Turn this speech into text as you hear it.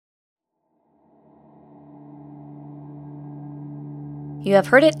You have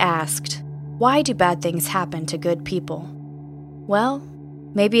heard it asked, why do bad things happen to good people? Well,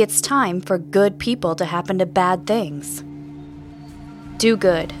 maybe it's time for good people to happen to bad things. Do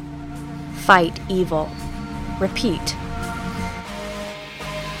good. Fight evil. Repeat.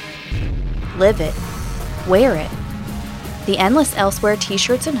 Live it. Wear it. The Endless ElseWEAR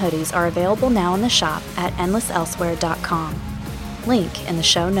t-shirts and hoodies are available now in the shop at endlesselsewhere.com. Link in the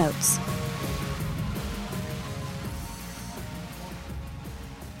show notes.